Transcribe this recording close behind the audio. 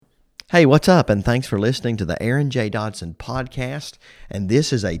Hey, what's up? And thanks for listening to the Aaron J. Dodson podcast. And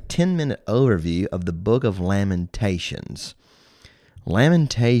this is a 10-minute overview of the book of Lamentations.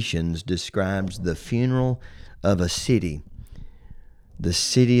 Lamentations describes the funeral of a city, the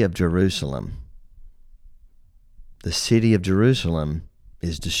city of Jerusalem. The city of Jerusalem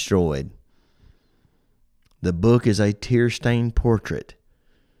is destroyed. The book is a tear-stained portrait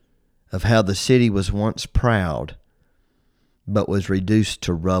of how the city was once proud, but was reduced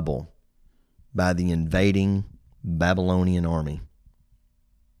to rubble by the invading Babylonian army.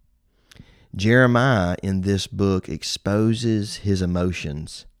 Jeremiah in this book exposes his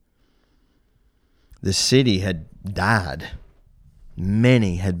emotions. The city had died.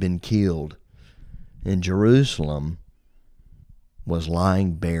 Many had been killed. And Jerusalem was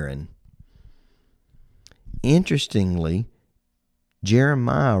lying barren. Interestingly,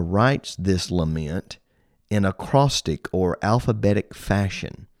 Jeremiah writes this lament in acrostic or alphabetic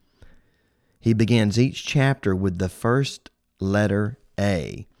fashion. He begins each chapter with the first letter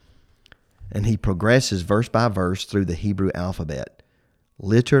A, and he progresses verse by verse through the Hebrew alphabet,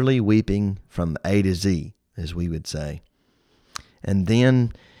 literally weeping from A to Z, as we would say. And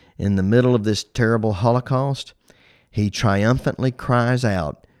then, in the middle of this terrible Holocaust, he triumphantly cries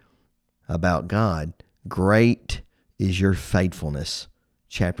out about God, "Great is your faithfulness,"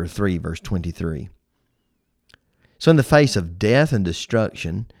 chapter 3, verse 23. So in the face of death and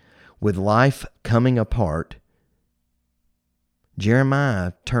destruction, with life coming apart,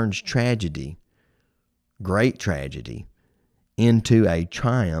 Jeremiah turns tragedy, great tragedy, into a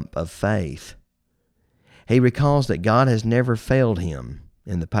triumph of faith. He recalls that God has never failed him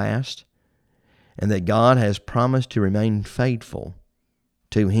in the past, and that God has promised to remain faithful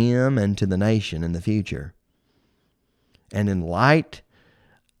to him and to the nation in the future. And in light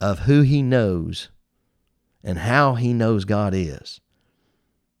of who he knows and how he knows God is,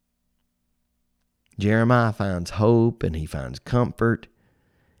 Jeremiah finds hope and he finds comfort.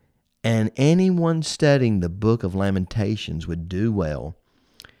 And anyone studying the book of Lamentations would do well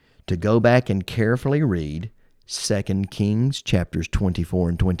to go back and carefully read 2 Kings chapters 24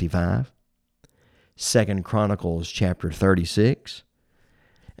 and 25, 2 Chronicles chapter 36,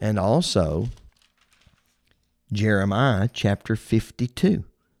 and also Jeremiah chapter 52,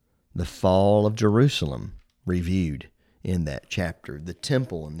 the fall of Jerusalem reviewed in that chapter, the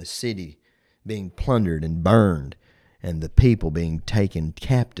temple and the city being plundered and burned, and the people being taken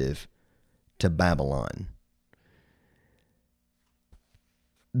captive to Babylon.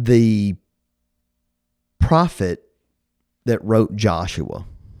 The prophet that wrote Joshua,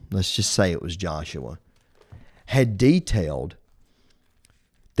 let's just say it was Joshua, had detailed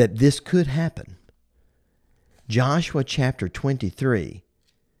that this could happen. Joshua chapter 23,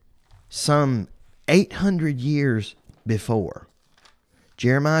 some 800 years before,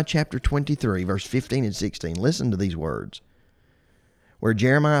 Jeremiah chapter 23, verse 15 and 16. Listen to these words. Where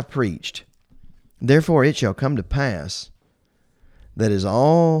Jeremiah preached, "Therefore it shall come to pass that as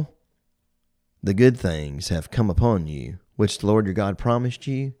all the good things have come upon you, which the Lord your God promised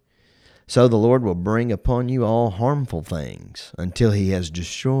you, so the Lord will bring upon you all harmful things until he has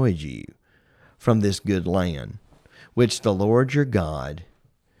destroyed you from this good land, which the Lord your God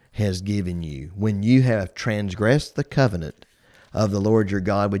has given you, when you have transgressed the covenant of the Lord your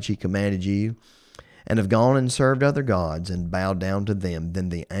God, which he commanded you, and have gone and served other gods, and bowed down to them, then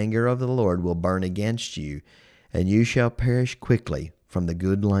the anger of the Lord will burn against you, and you shall perish quickly from the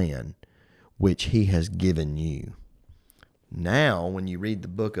good land which he has given you." Now, when you read the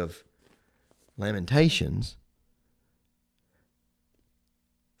book of Lamentations,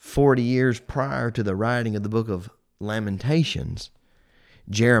 40 years prior to the writing of the book of Lamentations,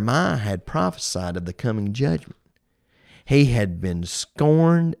 Jeremiah had prophesied of the coming judgment. He had been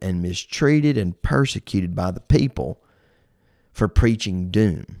scorned and mistreated and persecuted by the people for preaching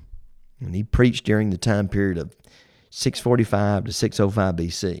doom. And he preached during the time period of 645 to 605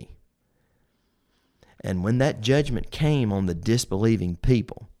 BC. And when that judgment came on the disbelieving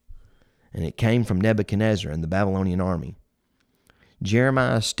people, and it came from Nebuchadnezzar and the Babylonian army,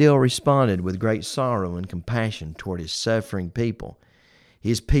 Jeremiah still responded with great sorrow and compassion toward his suffering people,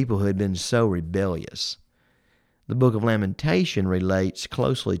 his people who had been so rebellious. The book of Lamentation relates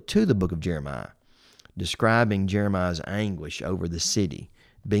closely to the book of Jeremiah, describing Jeremiah's anguish over the city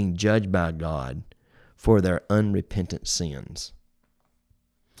being judged by God for their unrepentant sins.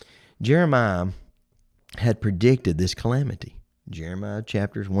 Jeremiah had predicted this calamity, Jeremiah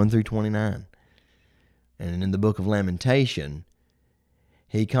chapters 1 through 29. And in the book of Lamentation,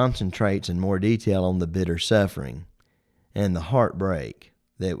 he concentrates in more detail on the bitter suffering and the heartbreak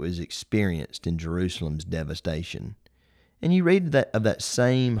that was experienced in Jerusalem's devastation And you read of that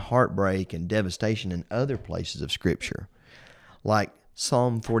same heartbreak and devastation in other places of Scripture, like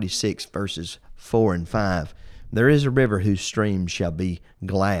Psalm 46, verses 4 and 5. There is a river whose streams shall make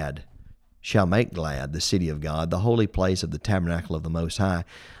glad the city of God, the holy place of the tabernacle of the Most High.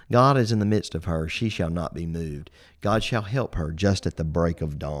 God is in the midst of her, she shall not be moved. God shall help her just at the break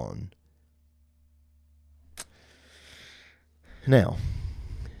of dawn. Now,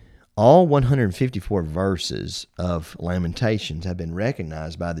 all 154 verses of Lamentations have been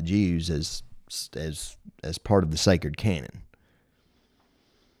recognized by the Jews as part of the sacred canon.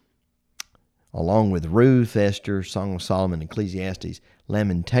 Along with Ruth, Esther, Song of Solomon, and Ecclesiastes,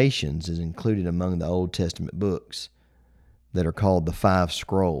 Lamentations is included among the Old Testament books that are called the Five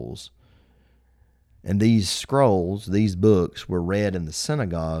Scrolls. And these books, were read in the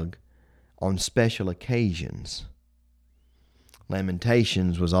synagogue on special occasions.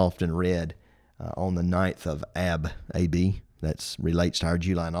 Lamentations was often read on the 9th of A.B., that relates to our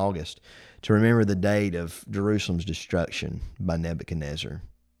July and August, to remember the date of Jerusalem's destruction by Nebuchadnezzar.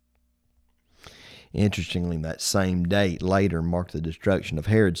 Interestingly, that same date later marked the destruction of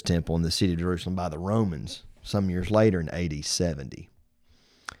Herod's temple in the city of Jerusalem by the Romans some years later in AD 70.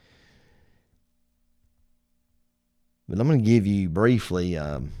 But I'm going to give you briefly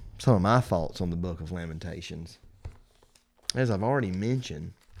some of my thoughts on the book of Lamentations. As I've already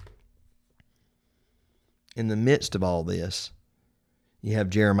mentioned, in the midst of all this, you have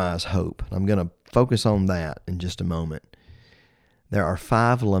Jeremiah's hope. I'm going to focus on that in just a moment. There are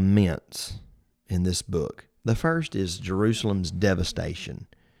 5 laments in this book. The first is Jerusalem's devastation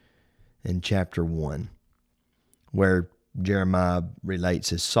in chapter 1, where Jeremiah relates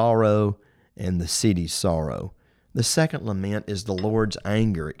his sorrow and the city's sorrow. The second lament is the Lord's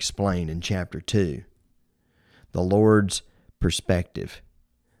anger explained in chapter 2. The Lord's perspective,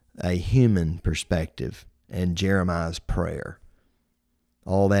 a human perspective, and Jeremiah's prayer.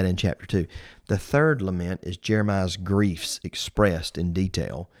 All that in chapter 2. The third lament is Jeremiah's griefs expressed in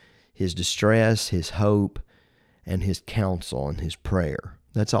detail, his distress, his hope, and his counsel and his prayer.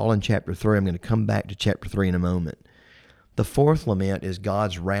 That's all in chapter 3. I'm going to come back to chapter 3 in a moment. The fourth lament is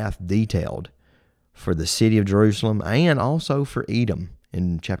God's wrath detailed for the city of Jerusalem and also for Edom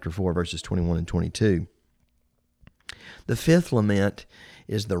in chapter 4, verses 21 and 22. The fifth lament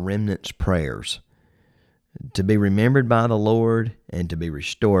is the remnant's prayers, to be remembered by the Lord and to be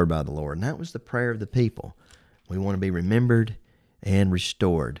restored by the Lord. And that was the prayer of the people. We want to be remembered and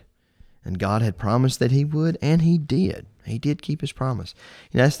restored. And God had promised that He would, and He did. He did keep His promise.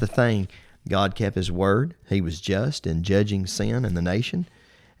 And that's the thing. God kept His word. He was just in judging sin in the nation.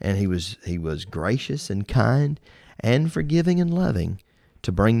 And He was gracious and kind and forgiving and loving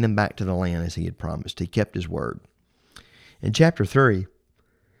to bring them back to the land as He had promised. He kept His word. In chapter 3,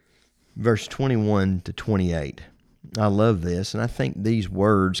 verse 21 to 28, I love this, and I think these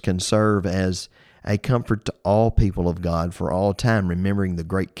words can serve as a comfort to all people of God for all time, remembering the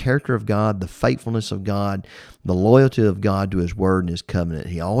great character of God, the faithfulness of God, the loyalty of God to His word and His covenant.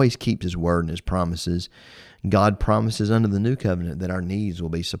 He always keeps His word and His promises. God promises under the new covenant that our needs will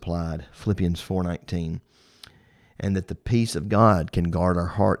be supplied, Philippians 4:19, and that the peace of God can guard our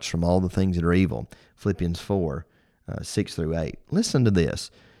hearts from all the things that are evil, Philippians 4, 6 through 8. Listen to this.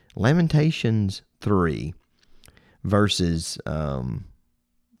 Lamentations 3, verses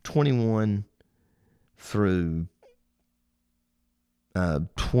 21 through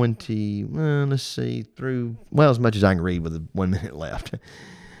 20, as much as I can read with 1 minute left.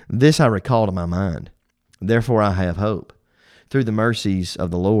 This I recall to my mind. Therefore I have hope. Through the mercies of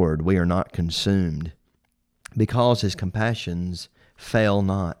the Lord we are not consumed, because His compassions fail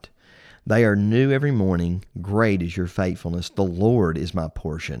not. They are new every morning. Great is your faithfulness. The Lord is my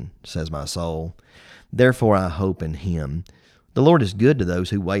portion, says my soul. Therefore I hope in Him. The Lord is good to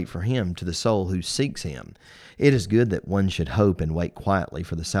those who wait for Him, to the soul who seeks Him. It is good that one should hope and wait quietly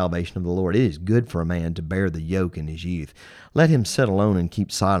for the salvation of the Lord. It is good for a man to bear the yoke in his youth. Let him sit alone and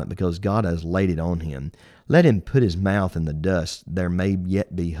keep silent, because God has laid it on him. Let him put his mouth in the dust. There may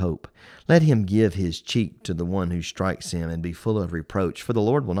yet be hope. Let him give his cheek to the one who strikes him, and be full of reproach. For the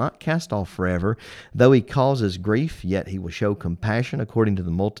Lord will not cast off forever. Though He causes grief, yet He will show compassion according to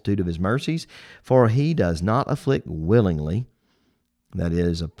the multitude of His mercies. For He does not afflict willingly, that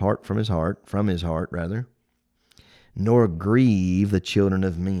is, apart from His heart, nor grieve the children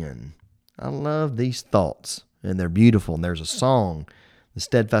of men. I love these thoughts, and they're beautiful. And there's a song, the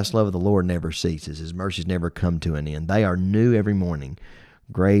steadfast love of the Lord never ceases. His mercies never come to an end. They are new every morning.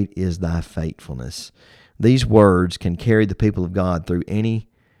 Great is thy faithfulness. These words can carry the people of God through any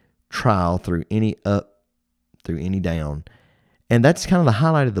trial, through any up, through any down. And that's kind of the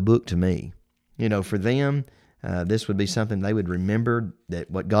highlight of the book to me. For them, This would be something they would remember,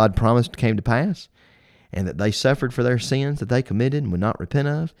 that what God promised came to pass, and that they suffered for their sins that they committed and would not repent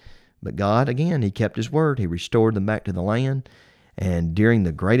of. But God, again, He kept His word. He restored them back to the land. And during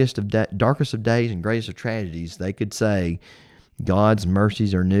the darkest of days and greatest of tragedies, they could say, God's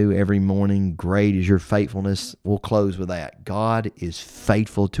mercies are new every morning. Great is your faithfulness. We'll close with that. God is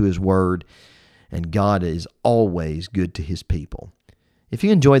faithful to His word, and God is always good to His people. If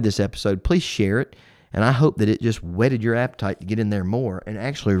you enjoyed this episode, please share it, and I hope that it just whetted your appetite to get in there more and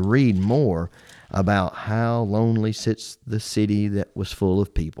actually read more about how lonely sits the city that was full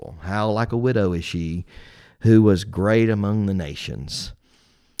of people. How like a widow is she, who was great among the nations.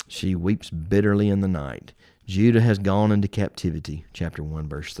 She weeps bitterly in the night. Judah has gone into captivity, chapter 1,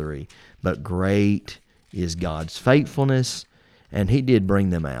 verse 3. But great is God's faithfulness, and He did bring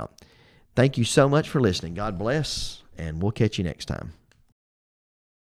them out. Thank you so much for listening. God bless, and we'll catch you next time.